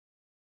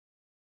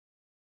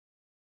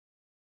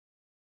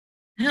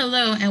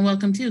Hello and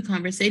welcome to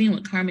Conversating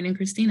with Carmen and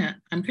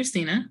Christina. I'm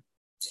Christina.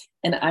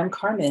 And I'm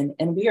Carmen,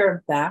 and we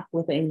are back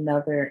with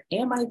another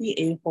Am I the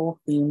A-hole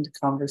themed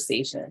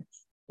conversation.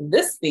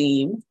 This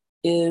theme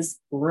is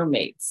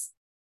roommates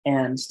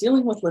and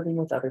dealing with living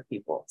with other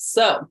people.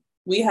 So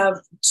we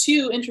have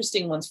two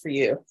interesting ones for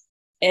you.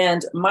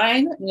 And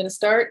mine, I'm going to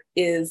start,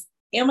 is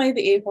Am I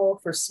the A-hole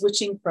for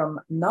switching from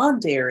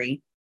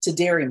non-dairy to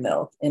dairy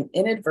milk and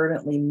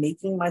inadvertently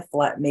making my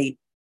flatmate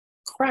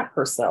crap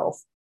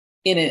herself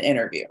in an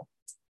interview?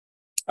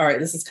 All right,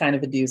 this is kind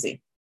of a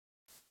doozy.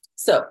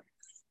 So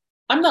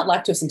I'm not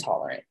lactose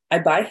intolerant. I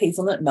buy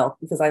hazelnut milk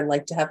because I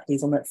like to have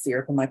hazelnut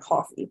syrup in my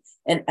coffee,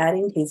 and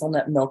adding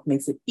hazelnut milk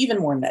makes it even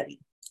more nutty.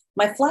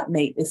 My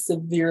flatmate is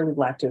severely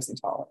lactose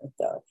intolerant,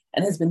 though,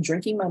 and has been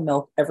drinking my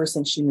milk ever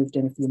since she moved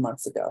in a few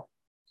months ago.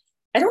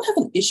 I don't have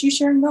an issue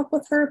sharing milk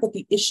with her, but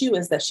the issue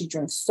is that she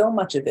drinks so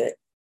much of it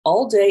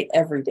all day,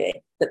 every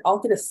day, that I'll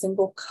get a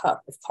single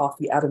cup of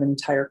coffee out of an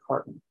entire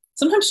carton.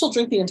 Sometimes she'll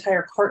drink the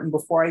entire carton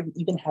before I've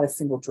even had a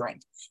single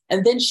drink.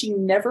 And then she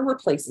never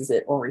replaces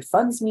it or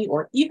refunds me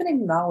or even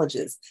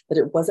acknowledges that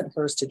it wasn't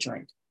hers to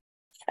drink.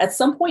 At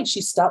some point,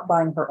 she stopped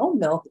buying her own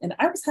milk, and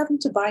I was having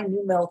to buy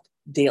new milk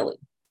daily.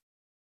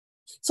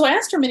 So I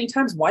asked her many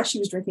times why she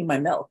was drinking my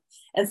milk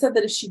and said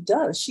that if she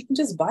does, she can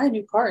just buy a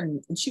new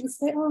carton. And she would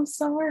say, "Oh, I'm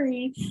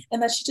sorry."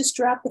 And that she just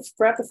grabbed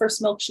the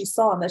first milk she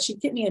saw and that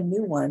she'd get me a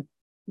new one,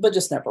 but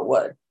just never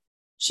would.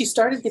 She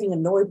started getting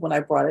annoyed when I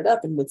brought it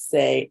up and would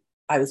say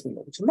I was being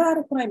really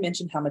dramatic when I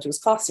mentioned how much it was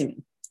costing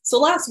me. So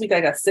last week I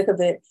got sick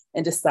of it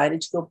and decided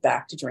to go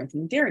back to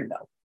drinking dairy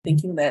milk,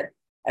 thinking that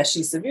as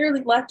she's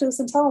severely lactose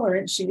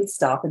intolerant, she would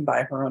stop and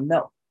buy her own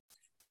milk.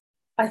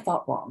 I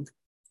thought wrong.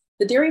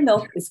 The dairy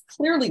milk is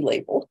clearly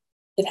labeled.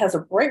 It has a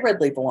bright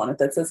red label on it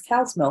that says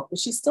cow's milk, but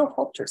she still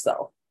helped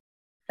herself.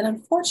 And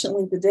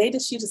unfortunately, the day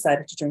that she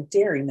decided to drink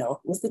dairy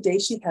milk was the day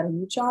she had a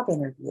new job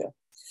interview.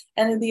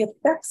 And the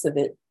effects of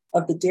it,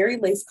 of the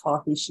dairy-laced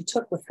coffee she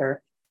took with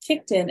her,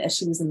 kicked in as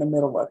she was in the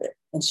middle of it,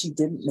 and she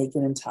didn't make it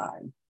in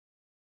time.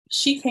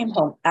 She came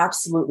home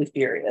absolutely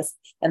furious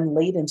and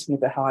laid into me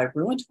about how I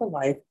ruined her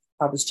life,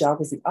 how this job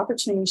was the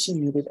opportunity she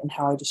needed, and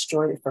how I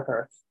destroyed it for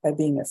her by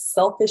being a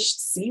selfish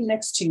see you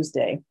next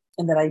Tuesday,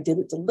 and that I did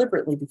it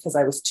deliberately because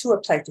I was too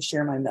uptight to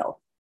share my milk.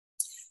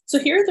 So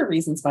here are the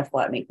reasons my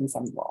flatmate thinks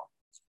I'm wrong.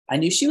 I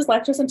knew she was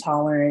lactose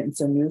intolerant, and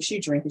so knew if she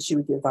drank it, she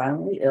would get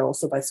violently ill.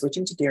 So by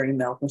switching to dairy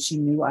milk, when she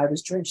knew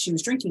she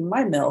was drinking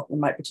my milk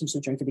and might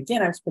potentially drink it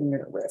again, I was putting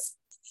her at risk.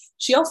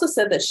 She also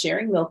said that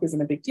sharing milk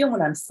isn't a big deal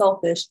when I'm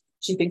selfish.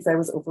 She thinks I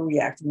was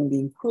overreacting and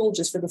being cruel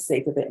just for the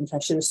sake of it, and I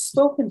should have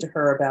spoken to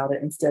her about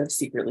it instead of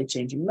secretly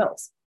changing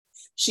milks.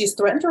 She has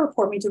threatened to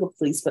report me to the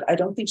police, but I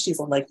don't think she's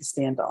a leg to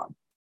stand on.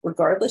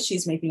 Regardless,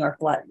 she's making our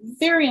flat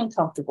very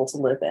uncomfortable to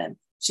live in.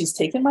 She's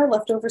taken my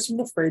leftovers from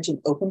the fridge and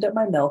opened up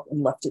my milk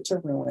and left it to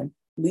ruin,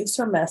 leaves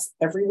her mess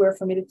everywhere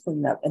for me to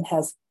clean up, and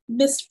has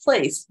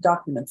misplaced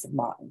documents of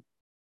mine.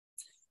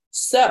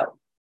 So,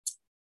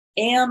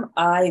 am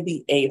I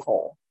the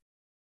a-hole?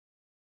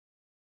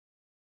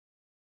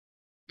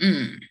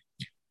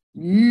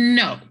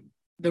 No,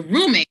 the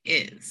roommate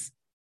is.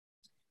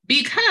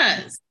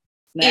 Because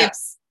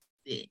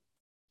if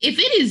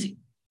it is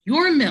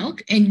your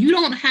milk and you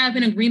don't have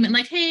an agreement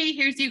like, hey,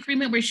 here's the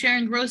agreement, we're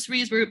sharing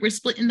groceries, we're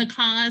splitting the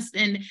cost,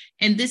 and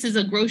this is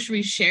a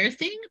grocery share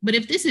thing. But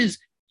if this is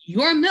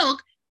your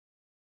milk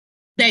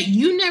that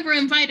you never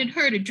invited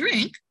her to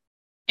drink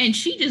and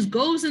she just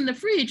goes in the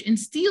fridge and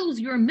steals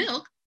your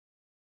milk,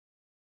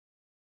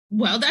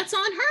 well, that's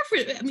on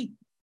her.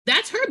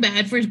 That's her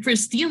bad for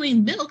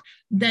stealing milk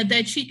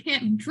that she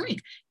can't drink.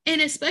 And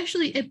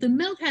especially if the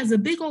milk has a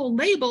big old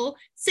label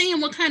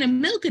saying what kind of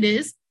milk it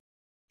is,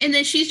 and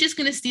then she's just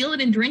going to steal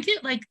it and drink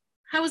it? Like,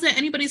 how is that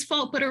anybody's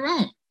fault but her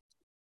own?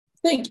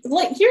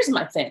 Here's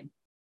my thing.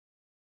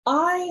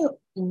 I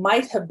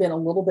might have been a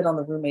little bit on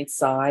the roommate's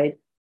side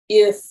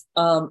if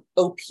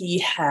OP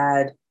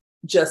had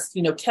just,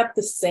 kept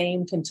the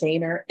same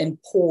container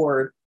and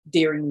poured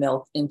dairy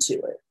milk into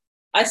it.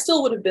 I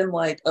still would have been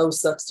like, oh,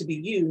 sucks to be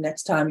you.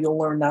 Next time you'll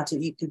learn not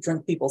to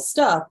drink people's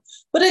stuff.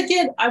 But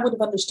again, I would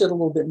have understood a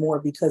little bit more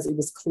because it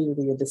was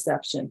clearly a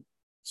deception.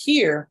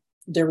 Here,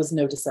 there was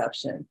no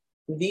deception.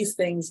 These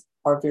things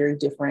are very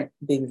different.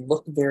 They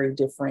look very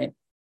different.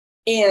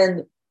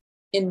 And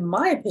in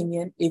my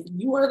opinion, if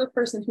you are the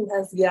person who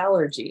has the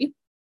allergy,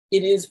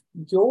 it is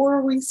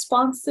your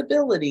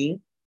responsibility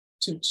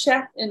to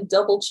check and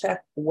double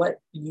check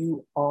what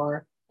you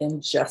are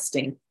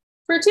ingesting,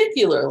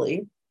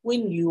 particularly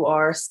when you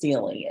are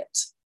stealing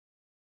it.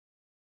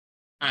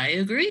 I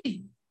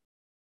agree.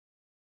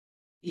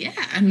 Yeah,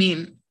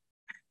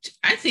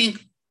 I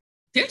think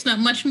there's not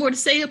much more to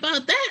say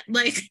about that.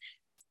 Like,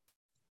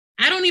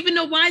 I don't even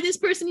know why this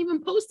person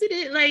even posted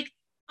it. Like,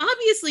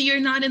 obviously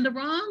you're not in the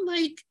wrong.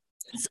 Like,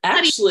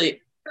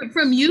 actually,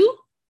 from you,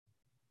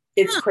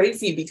 it's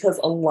crazy because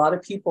a lot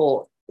of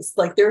people, it's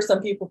like there are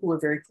some people who are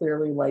very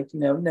clearly like,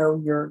 no,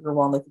 you're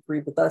wrong, like agree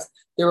with us.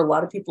 There were a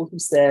lot of people who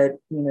said,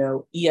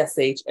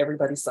 ESH,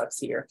 everybody sucks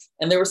here.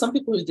 And there were some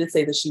people who did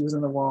say that she was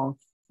in the wrong.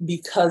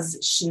 because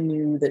she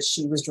knew that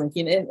she was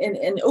drinking.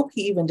 And OP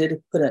even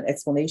did put an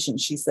explanation.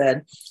 She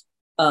said,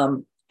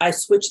 I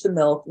switched the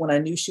milk when I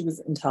knew she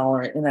was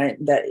intolerant, and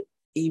that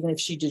even if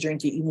she did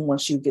drink it, even when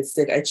she would get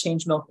sick, I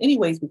changed milk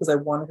anyways because I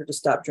wanted her to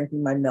stop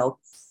drinking my milk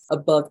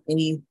above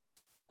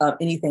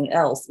anything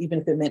else,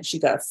 even if it meant she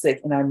got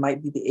sick and I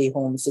might be the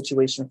a-hole in the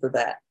situation for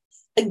that.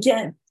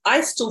 Again,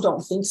 I still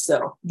don't think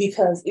so,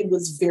 because it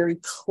was very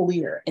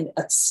clear, and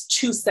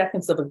 2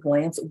 seconds of a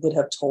glance would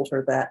have told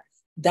her that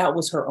that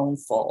was her own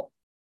fault.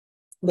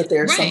 But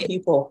there are some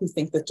people who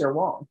think that they're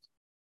wrong.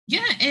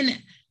 Yeah,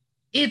 and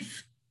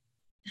if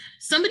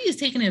somebody is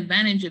taking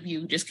advantage of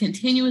you, just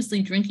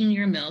continuously drinking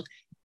your milk,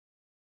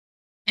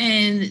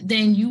 and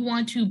then you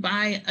want to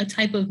buy a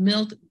type of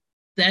milk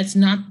that's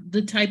not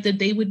the type that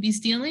they would be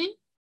stealing,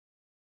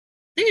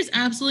 there's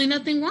absolutely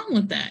nothing wrong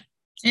with that.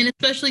 And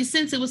especially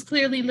since it was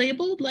clearly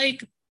labeled,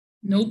 like,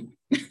 nope.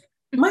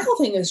 My whole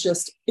thing is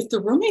just, if the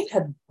roommate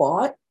had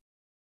bought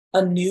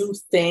a new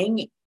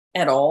thing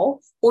at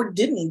all, or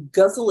didn't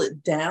guzzle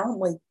it down,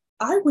 like,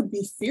 I would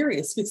be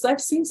furious, because I've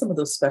seen some of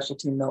those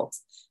specialty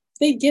milks.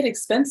 They get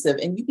expensive,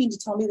 and you mean to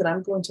tell me that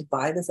I'm going to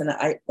buy this and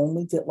I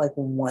only get like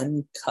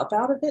 1 cup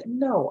out of it?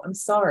 No, I'm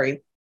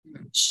sorry.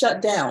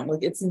 Shut down.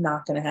 Like, it's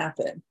not going to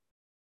happen.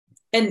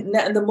 And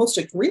the most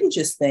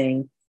egregious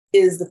thing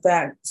is the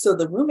fact, so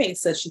the roommate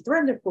says she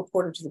threatened to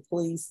report her to the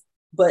police,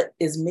 but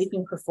is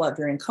making her flat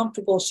very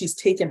uncomfortable. She's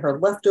taken her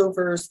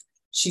leftovers,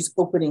 she's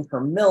opening her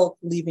milk,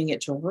 leaving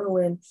it to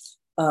ruin,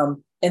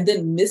 and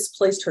then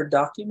misplaced her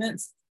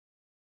documents.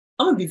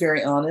 I'm going to be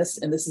very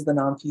honest, and this is the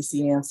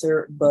non-PC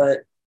answer, but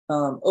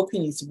OP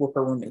needs to whoop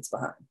her roommates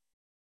behind.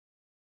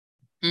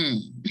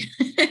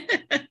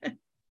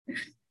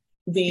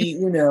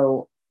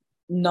 The,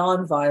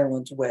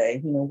 non-violent way,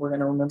 we're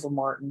going to remember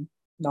Martin.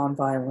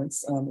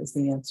 Non-violence is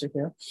the answer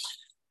here.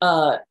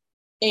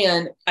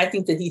 And I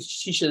think that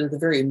she should, at the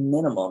very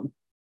minimum,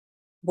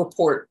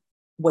 report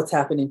what's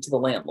happening to the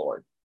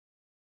landlord.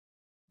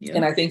 Yeah.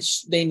 And I think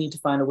they need to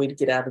find a way to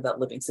get out of that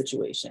living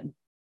situation.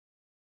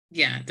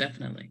 Yeah,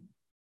 definitely.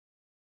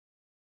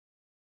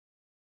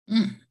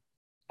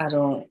 I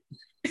don't,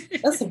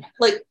 that's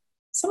like,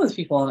 some of the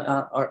people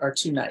are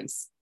too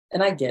nice.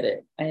 And I get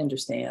it. I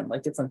understand.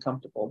 Like, it's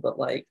uncomfortable, but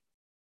like,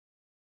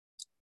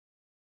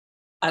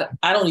 I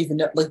don't even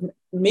know. Like,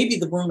 maybe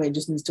the roommate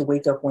just needs to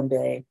wake up one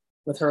day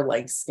with her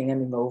like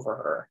standing over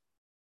her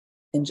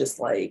and just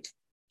like,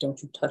 don't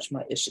you touch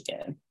my ish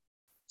again.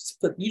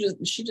 But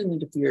she just need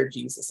to fear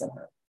Jesus in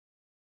her.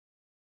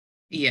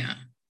 Yeah.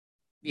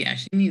 Yeah,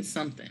 she needs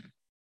something.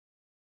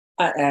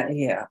 I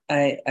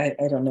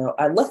don't know.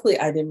 Luckily,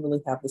 I didn't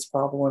really have this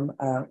problem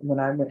when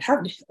I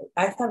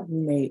had a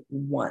roommate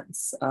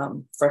once,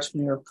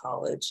 freshman year of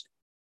college,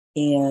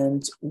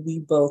 and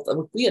we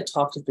had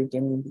talked at the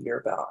beginning of the year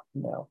about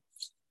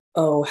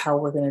how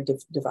we're going to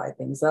divide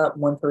things up.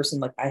 One person,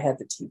 like, I had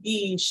the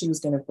TV, she was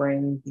going to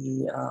bring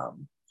the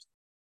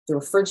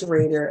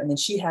refrigerator, and then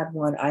she had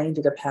one. I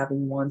ended up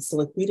having one, so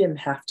like we didn't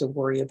have to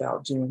worry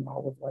about doing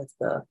all of like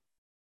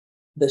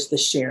the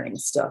sharing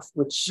stuff,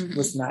 which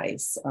was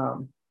nice.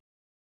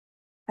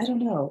 I don't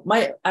know.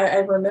 I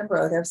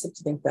remember, like, I was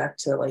to think back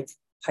to like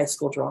high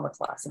school drama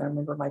class, and I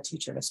remember my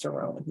teacher, Mr.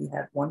 Roman, he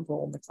had one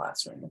rule in the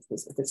classroom: if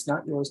it's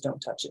not yours,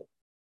 don't touch it.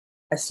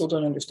 I still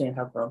don't understand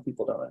how grown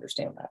people don't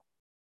understand that.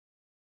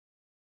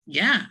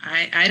 Yeah,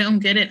 I don't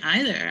get it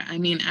either. I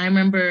mean, I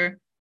remember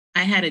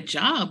I had a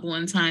job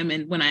one time,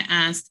 and when I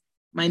asked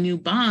my new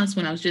boss,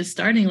 when I was just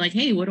starting, like,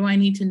 hey, what do I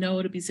need to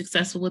know to be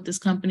successful with this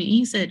company?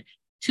 He said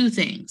 2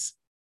 things: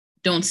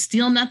 don't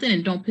steal nothing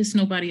and don't piss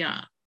nobody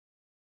off.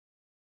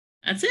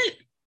 That's it.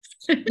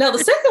 Now, the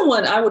second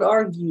one, I would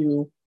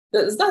argue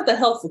that it's not that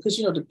helpful, because,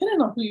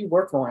 depending on who you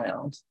work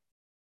around,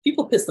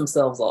 people piss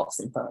themselves off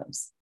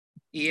sometimes.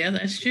 Yeah,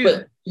 that's true.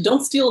 But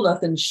don't steal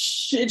nothing.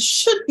 It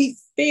should be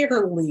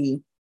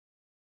fairly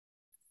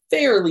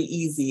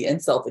easy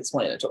and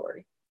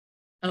self-explanatory.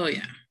 Oh,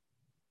 yeah.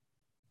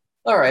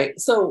 All right.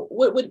 So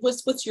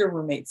what's your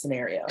roommate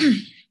scenario?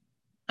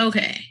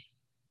 Okay.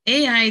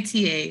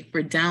 AITA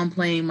for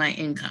downplaying my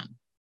income.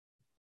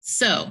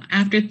 So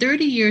after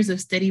 30 years of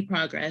steady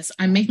progress,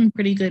 I'm making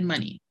pretty good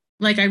money.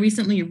 Like, I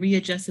recently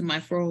readjusted my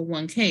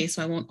 401k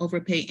so I won't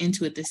overpay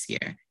into it this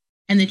year.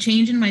 And the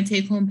change in my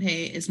take-home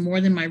pay is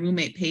more than my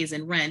roommate pays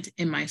in rent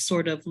in my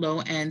sort of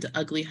low-end,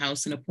 ugly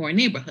house in a poor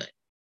neighborhood.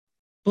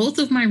 Both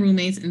of my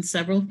roommates and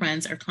several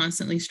friends are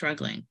constantly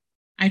struggling.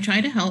 I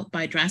try to help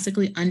by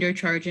drastically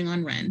undercharging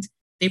on rent.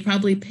 They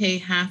probably pay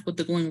half what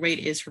the going rate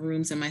is for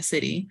rooms in my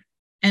city,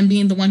 and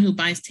being the one who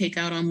buys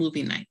takeout on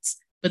movie nights.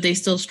 But they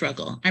still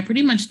struggle. I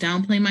pretty much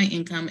downplay my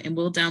income and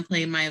will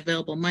downplay my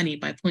available money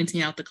by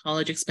pointing out the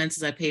college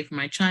expenses I pay for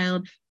my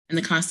child and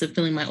the cost of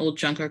filling my old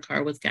junker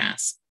car with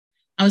gas.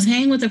 I was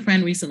hanging with a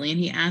friend recently, and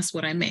he asked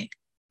what I make.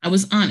 I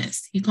was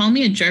honest. He called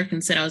me a jerk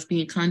and said I was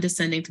being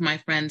condescending to my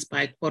friends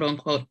by, quote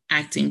unquote,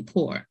 acting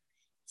poor.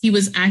 He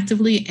was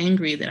actively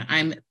angry that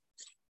I'm,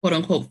 quote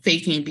unquote,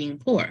 faking being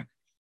poor.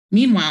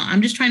 Meanwhile,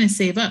 I'm just trying to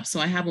save up so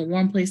I have a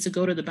warm place to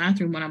go to the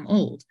bathroom when I'm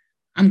old.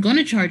 I'm going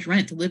to charge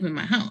rent to live in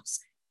my house.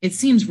 It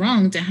seems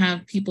wrong to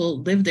have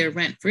people live there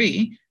rent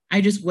free.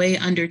 I just way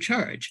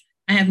undercharge.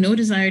 I have no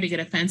desire to get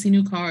a fancy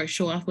new car or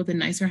show off with a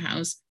nicer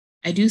house.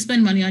 I do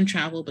spend money on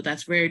travel, but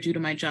that's rare due to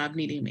my job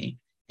needing me.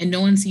 And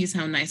no one sees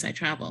how nice I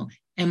travel.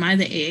 Am I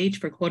the AH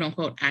for quote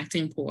unquote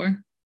acting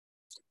poor?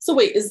 So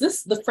wait, is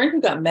this the friend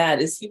who got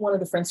mad? Is he one of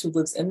the friends who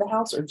lives in the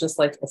house or just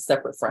like a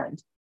separate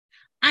friend?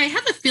 I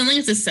have a feeling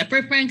it's a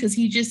separate friend because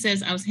he just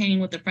says, I was hanging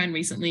with a friend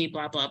recently,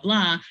 blah, blah,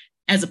 blah,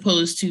 as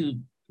opposed to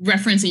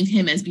referencing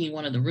him as being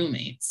one of the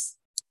roommates.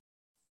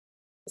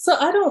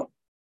 So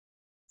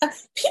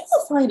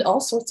people find all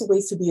sorts of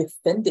ways to be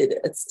offended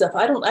at stuff.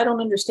 I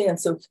don't understand.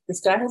 So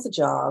this guy has a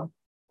job,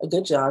 a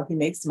good job. He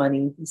makes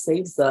money, he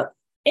saves up,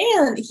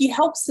 and he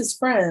helps his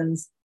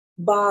friends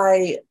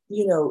by,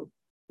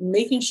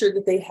 making sure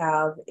that they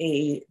have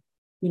a,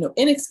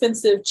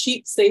 inexpensive,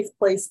 cheap, safe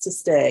place to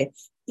stay,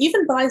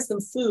 even buys them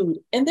food,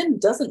 and then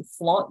doesn't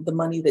flaunt the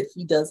money that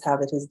he does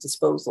have at his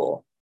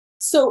disposal.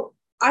 So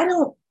I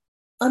don't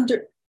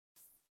under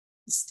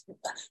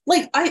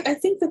like I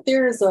think that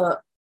there is a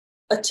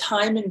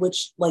time in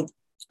which like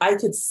I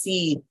could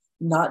see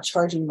not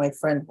charging my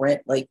friend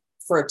rent like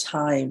for a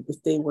time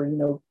if they were,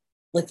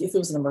 like if it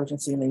was an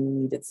emergency and they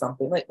needed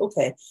something, like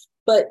okay.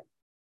 But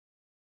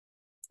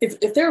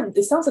if they're,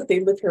 it sounds like they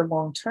live here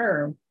long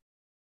term,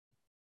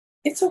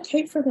 it's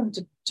okay for them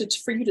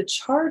for you to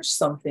charge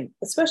something,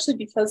 especially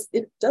because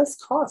it does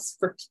cost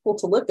for people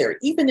to live there,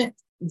 even if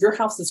your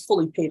house is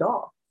fully paid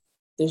off.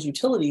 There's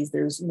utilities,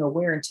 there's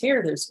wear and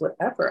tear, there's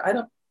whatever. I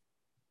don't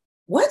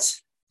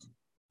what?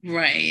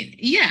 Right.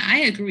 Yeah,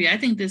 I agree. I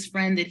think this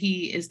friend that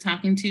he is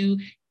talking to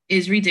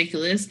is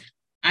ridiculous.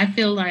 I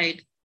feel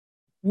like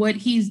what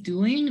he's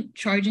doing,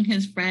 charging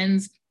his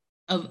friends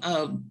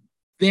a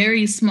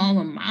very small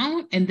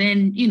amount and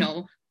then,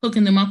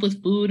 hooking them up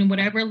with food and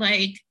whatever,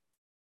 like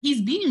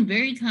he's being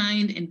very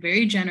kind and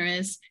very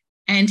generous.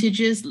 And to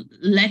just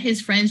let his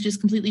friends just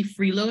completely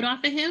freeload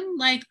off of him,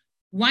 like,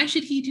 why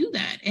should he do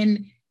that?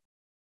 And,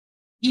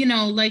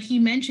 like he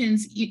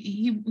mentions,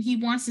 he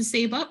wants to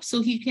save up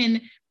so he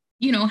can,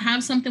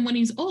 have something when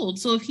he's old.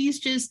 So if he's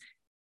just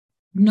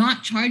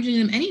not charging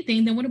them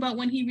anything, then what about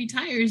when he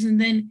retires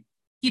and then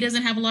he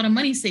doesn't have a lot of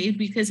money saved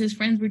because his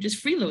friends were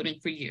just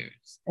freeloading for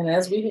years? And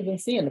as we have been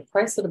seeing, the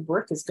price of the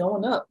brick is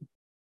going up.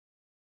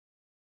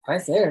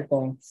 Price of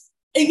everything.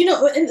 And,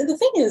 and the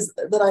thing is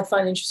that I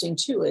find interesting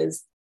too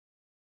is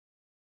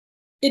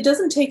it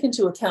doesn't take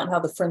into account how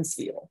the friends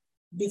feel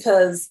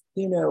because,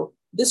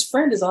 this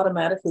friend is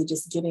automatically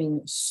just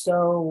getting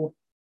so,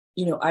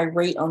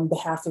 irate on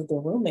behalf of the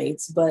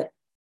roommates. But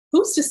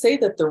who's to say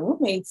that the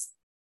roommates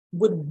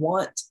would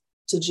want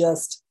to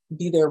just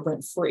be there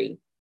rent free?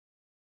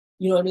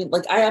 You know what I mean?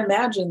 Like, I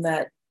imagine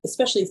that,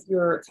 especially if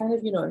you're kind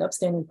of, an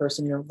upstanding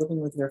person, you're living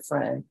with your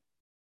friend,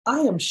 I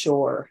am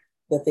sure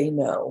that they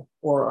know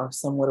or are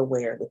somewhat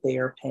aware that they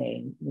are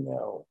paying,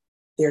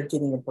 they're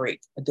getting a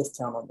break, a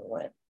discount on the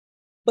rent.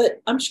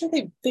 But I'm sure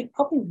they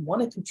probably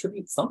want to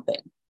contribute something.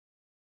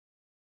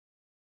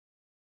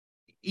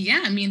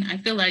 Yeah, I mean, I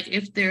feel like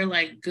if they're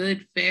like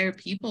good, fair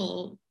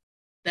people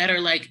that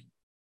are like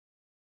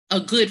a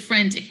good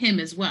friend to him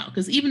as well,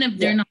 because even if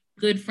they're not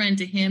a good friend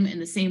to him in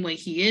the same way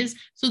he is,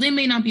 so they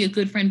may not be a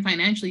good friend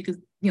financially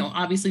because,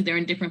 obviously they're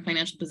in different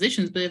financial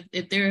positions, but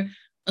if they're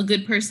a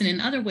good person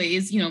in other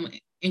ways,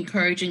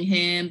 encouraging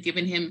him,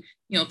 giving him,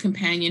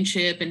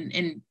 companionship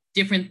and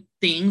different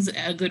things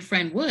a good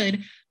friend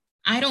would,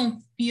 I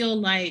don't feel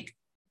like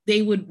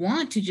they would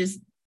want to just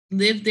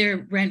live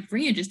there rent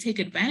free and just take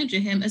advantage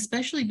of him,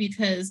 especially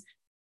because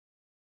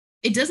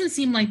it doesn't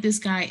seem like this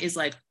guy is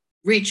like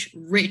rich,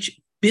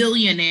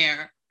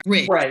 billionaire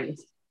rich. Right.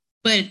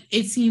 But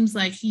it seems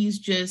like he's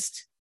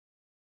just,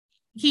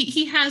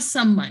 he has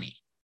some money.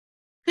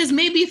 Because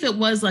maybe if it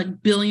was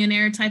like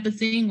billionaire type of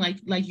thing, like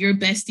your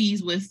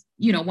besties with,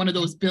 one of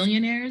those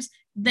billionaires,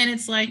 then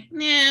it's like,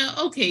 yeah,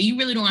 okay, you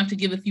really don't have to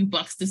give a few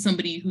bucks to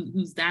somebody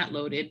who's that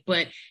loaded.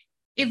 But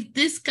if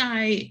this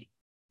guy,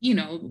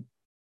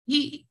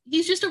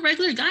 he's just a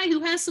regular guy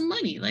who has some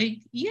money, like,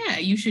 yeah,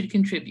 you should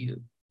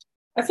contribute.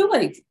 I feel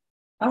like,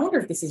 I wonder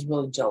if this is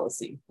really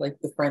jealousy. Like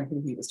the friend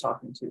who he was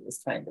talking to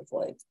was kind of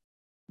like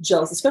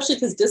jealous, especially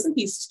because doesn't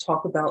he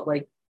talk about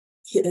like,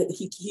 he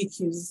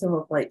accuses him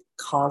of like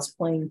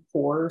cosplaying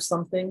poor or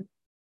something?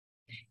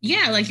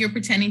 Yeah, like you're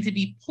pretending to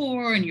be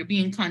poor and you're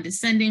being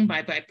condescending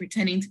by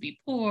pretending to be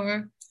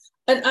poor.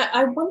 And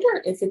I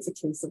wonder if it's a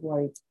case of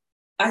like,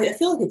 I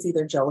feel like it's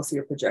either jealousy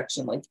or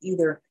projection. Like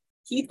either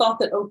he thought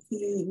that OP,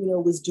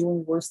 was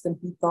doing worse than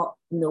he thought,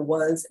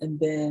 was, and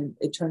then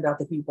it turned out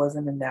that he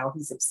wasn't, and now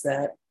he's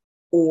upset.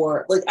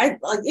 Or like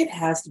it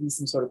has to be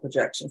some sort of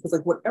projection because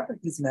like whatever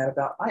he's mad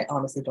about, I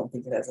honestly don't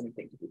think it has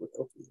anything to do with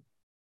OP.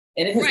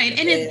 And it has, right.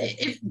 And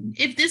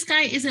if this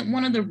guy isn't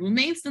one of the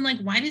roommates, then like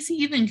why does he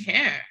even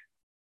care?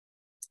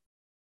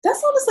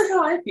 That's honestly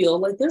how I feel.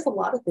 Like there's a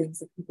lot of things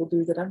that people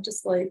do that I'm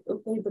just like,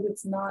 okay, but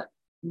it's not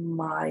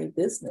my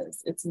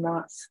business. It's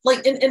not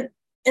like, and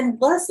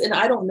unless, and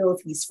I don't know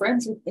if he's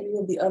friends with any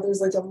of the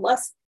others, like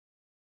unless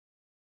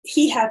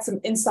he had some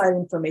inside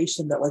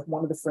information that like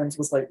one of the friends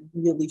was like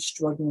really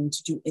struggling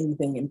to do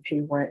anything and pay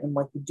rent, and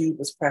like the dude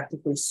was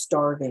practically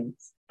starving.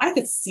 I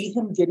could see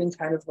him getting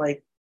kind of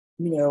like,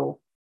 you know,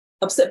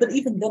 upset. But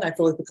even then, I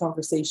feel like the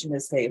conversation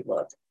is, hey,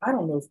 look, I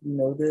don't know if you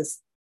know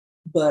this,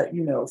 but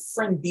you know,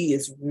 friend B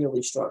is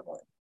really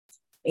struggling.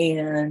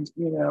 And,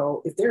 you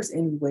know, if there's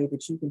any way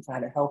that you can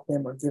kind of help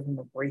him or give him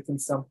a break in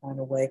some kind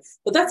of way,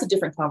 but that's a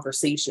different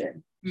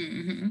conversation.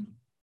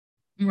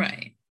 Mm-hmm.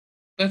 Right.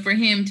 But for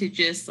him to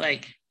just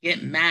like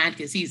get mad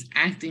because he's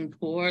acting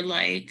poor,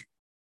 like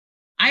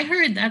I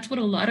heard that's what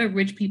a lot of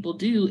rich people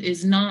do,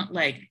 is not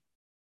like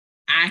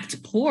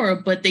act poor,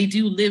 but they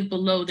do live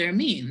below their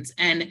means.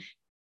 And,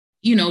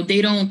 you know,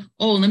 they don't,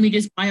 oh, let me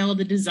just buy all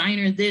the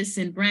designer this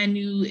and brand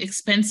new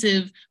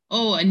expensive,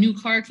 oh, a new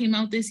car came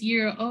out this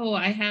year, oh,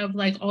 I have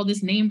like all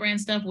this name brand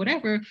stuff,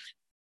 whatever,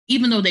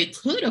 even though they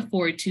could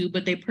afford to,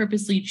 but they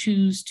purposely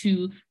choose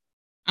to,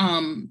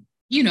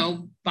 you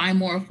know, buy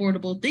more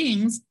affordable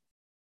things.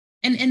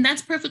 And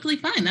that's perfectly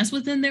fine. That's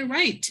within their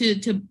right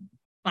to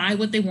buy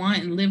what they want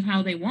and live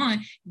how they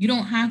want. You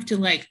don't have to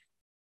like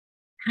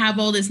have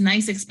all this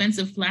nice,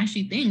 expensive,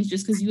 flashy things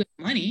just because you have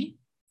money.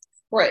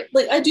 Right.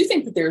 Like, I do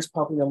think that there's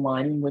probably a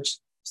line in which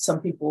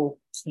some people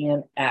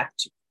can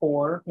act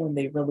poor when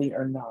they really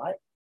are not.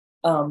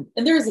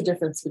 And there is a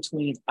difference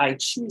between I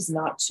choose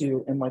not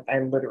to and like I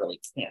literally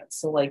can't.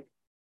 So like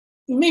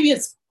maybe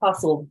it's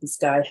possible that this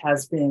guy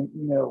has been,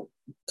 you know,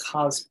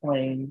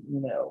 cosplaying, you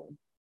know,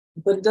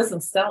 but it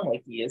doesn't sound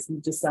like he is. He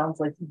just sounds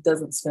like he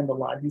doesn't spend a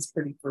lot. He's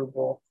pretty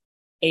frugal,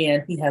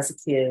 and he has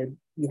a kid.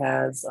 He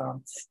has,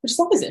 which is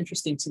always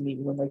interesting to me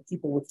when like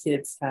people with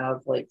kids have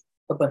like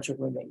a bunch of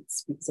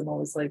roommates, because I'm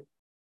always like,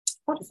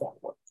 how does that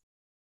work?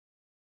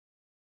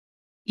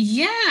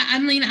 Yeah, I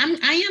mean,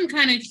 I am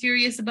kind of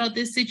curious about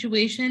this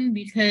situation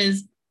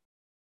because,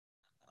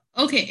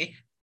 okay,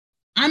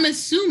 I'm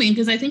assuming,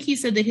 because I think he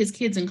said that his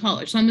kid's in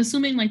college, so I'm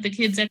assuming like the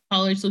kid's at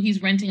college, so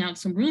he's renting out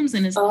some rooms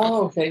in his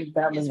Oh, okay,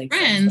 that his makes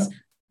friends. sense.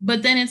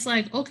 But then it's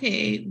like,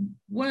 okay,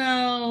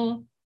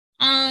 well,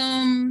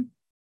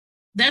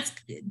 that's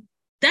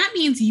that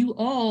means you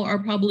all are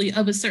probably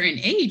of a certain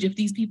age if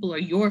these people are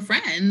your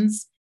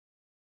friends,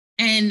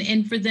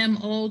 and for them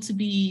all to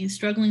be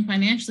struggling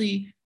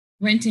financially,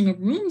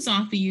 renting rooms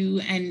off of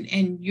you,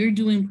 and you're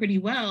doing pretty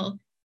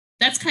well.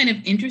 That's kind of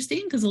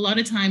interesting because a lot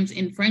of times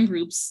in friend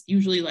groups,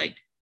 usually like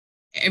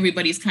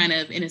everybody's kind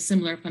of in a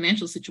similar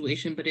financial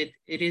situation, but it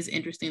is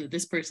interesting that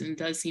this person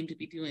does seem to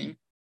be doing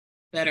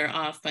better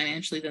off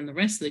financially than the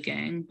rest of the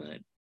gang. But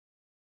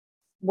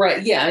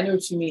Right. Yeah, I know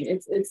what you mean.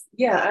 It's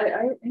yeah,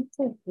 I'm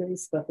kind of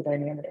curious about the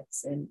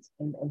dynamics and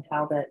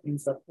how that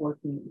ends up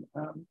working.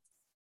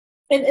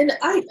 And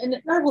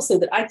I will say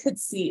that I could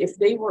see if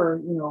they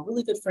were, you know,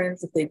 really good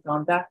friends, if they've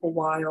gone back a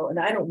while, and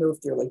I don't know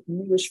if they're like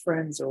newish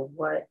friends or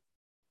what,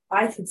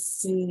 I could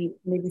see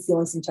maybe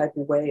feeling some type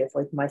of way if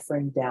like my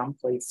friend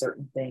downplayed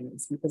certain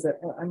things, because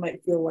I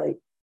might feel like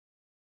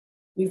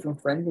we've been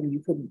friends and you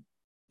couldn't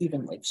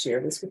even like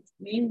share this with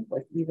me,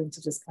 like even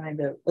to just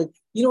kind of like,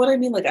 you know what I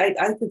mean? Like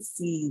I could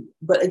see,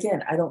 but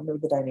again, I don't know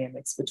the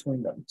dynamics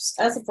between them.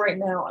 As of right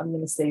now, I'm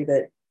going to say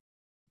that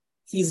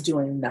he's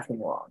doing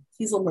nothing wrong.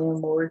 He's a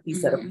landlord. He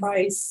set a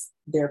price.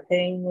 They're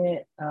paying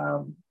it.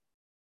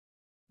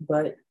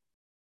 But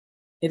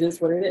it is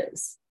what it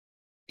is.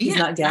 He's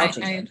not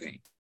gouging. I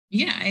agree.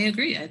 Yeah, I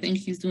agree. I think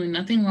he's doing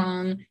nothing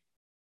wrong.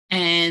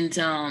 And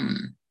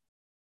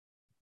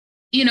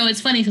you know,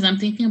 it's funny because I'm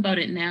thinking about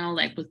it now,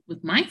 like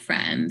with my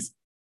friends.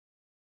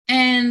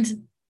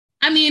 And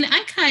I mean,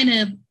 I kind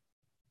of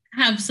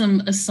have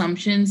some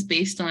assumptions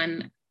based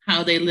on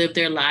how they live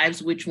their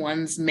lives, which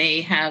ones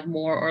may have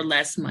more or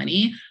less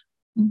money.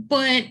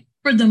 But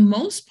for the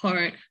most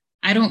part,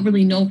 I don't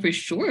really know for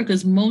sure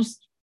because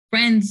most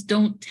friends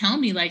don't tell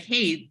me, like,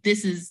 hey,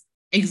 this is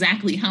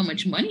exactly how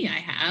much money I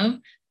have.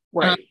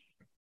 Right.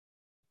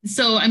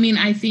 So, I mean,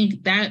 I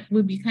think that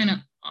would be kind of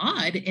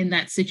odd in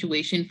that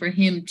situation for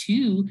him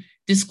to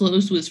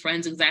disclose to his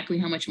friends exactly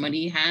how much money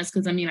he has.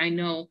 Because, I mean, I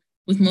know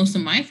with most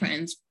of my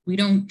friends, we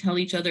don't tell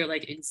each other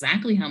like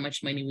exactly how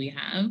much money we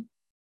have.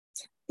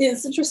 Yeah,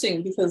 it's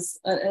interesting because,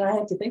 and I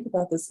had to think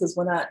about this because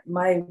when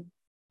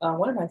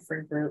one of my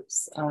friend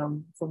groups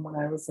from when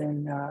I was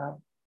in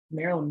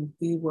Maryland,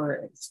 we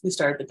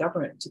started the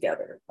government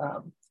together.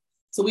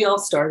 So we all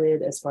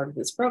started as part of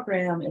this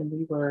program, and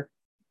we were,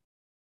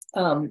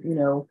 you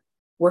know,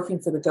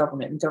 working for the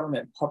government, and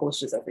government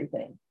publishes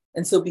everything.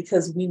 And so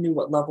because we knew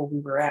what level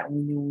we were at, and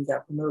we knew we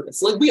got promoted,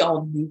 so like we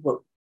all knew what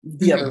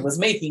the other was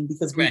making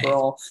because we were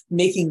all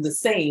making the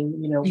same,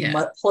 you know,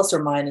 plus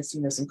or minus,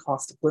 you know, some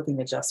cost of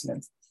living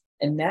adjustments.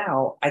 And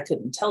now I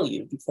couldn't tell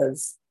you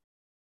because,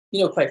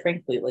 you know, quite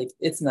frankly, like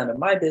it's none of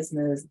my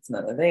business, it's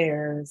none of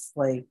theirs.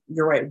 Like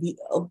you're right,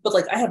 but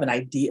like I have an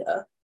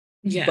idea,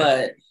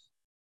 but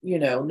you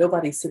know,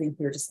 nobody's sitting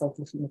here just like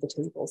looking at the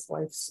tables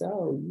like,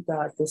 so you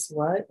got this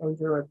what, or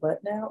you're a what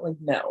now? Like,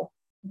 no.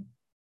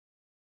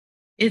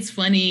 It's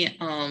funny.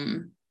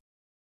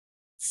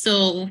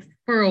 So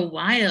for a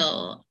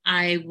while,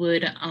 I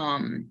would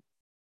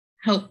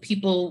help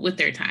people with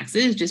their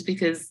taxes just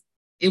because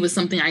it was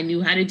something I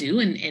knew how to do.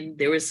 And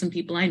there were some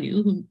people I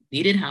knew who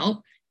needed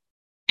help.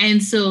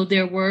 And so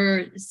there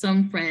were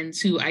some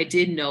friends who I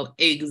did know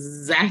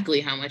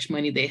exactly how much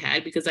money they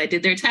had because I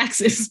did their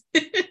taxes.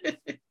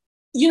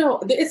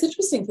 It's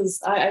interesting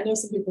because I know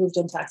some people who've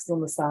done taxes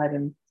on the side,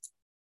 and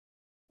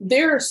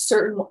there are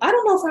certain, I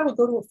don't know if I would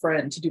go to a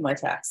friend to do my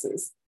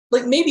taxes.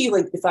 Like maybe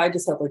like if I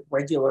just have like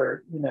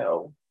regular,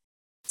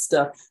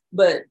 stuff,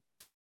 but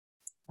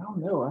I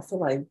don't know. I feel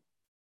like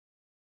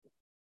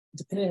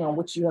depending on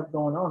what you have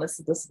going on,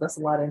 that's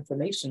a lot of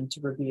information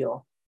to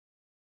reveal.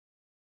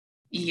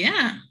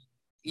 Yeah.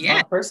 A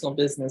lot of personal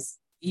business.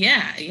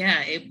 Yeah.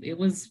 It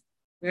was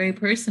very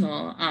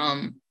personal.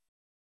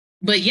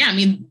 But yeah, I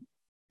mean,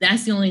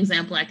 that's the only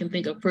example I can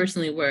think of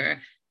personally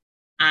where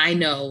I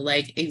know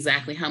like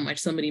exactly how much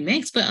somebody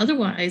makes, but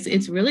otherwise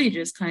it's really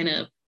just kind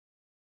of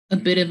a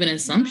bit of an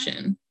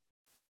assumption.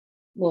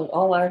 Well,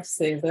 all I have to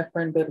say is that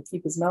friend better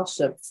keep his mouth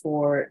shut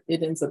before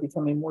it ends up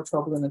becoming more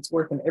trouble than it's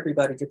worth and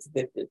everybody gets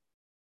evicted.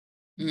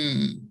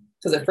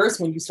 Because at first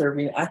when you served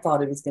me, I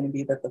thought it was going to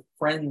be that the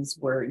friends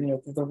were,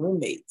 the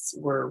roommates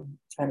were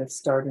kind of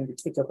starting to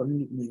kick up a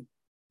mutiny.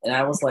 And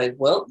I was like,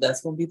 well,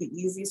 that's going to be the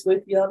easiest way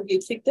for y'all to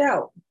get kicked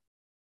out.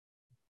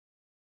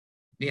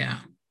 Yeah.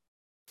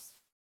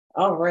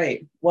 All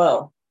right.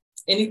 Well,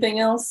 anything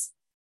else?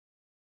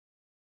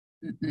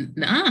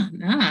 Nah.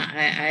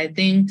 I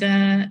think,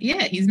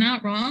 yeah, he's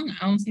not wrong.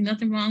 I don't see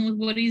nothing wrong with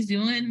what he's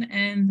doing.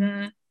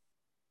 And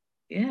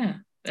yeah,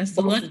 best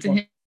of luck to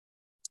him.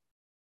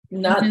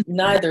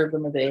 Neither of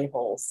them are the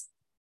a-holes.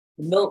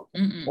 Milk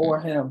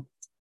or him.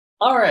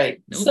 All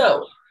right. Nope.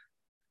 So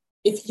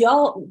if we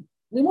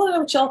want to know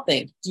what y'all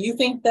think. Do you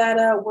think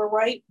that we're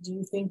right? Do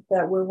you think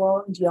that we're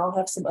wrong? Do y'all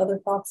have some other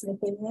thoughts and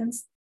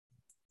opinions?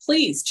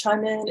 Please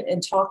chime in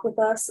and talk with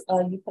us.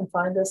 You can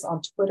find us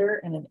on Twitter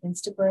and on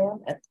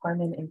Instagram at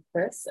Carmen and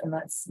Chris, and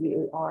that's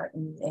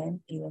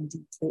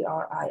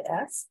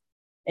CarmenandKris.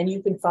 And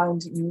you can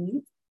find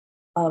me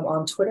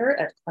on Twitter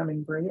at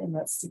Carmen Brie, and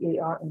that's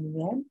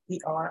CarmenBrie.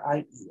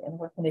 And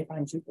where can they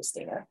find you,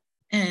 Christina?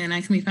 And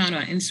I can be found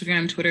on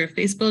Instagram, Twitter,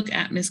 Facebook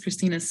at Miss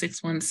Christina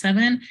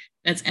 617.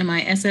 That's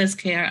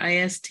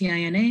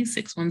MISSKRISTINA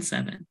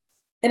 617.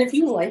 And if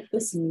you like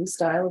this new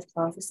style of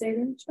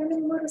conversating, chime in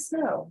and let us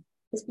know,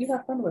 because we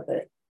have fun with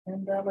it.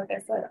 And like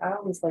I said, I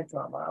always like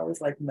drama. I always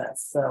like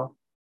mess. So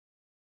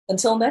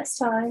until next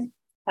time,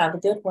 have a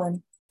good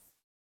one.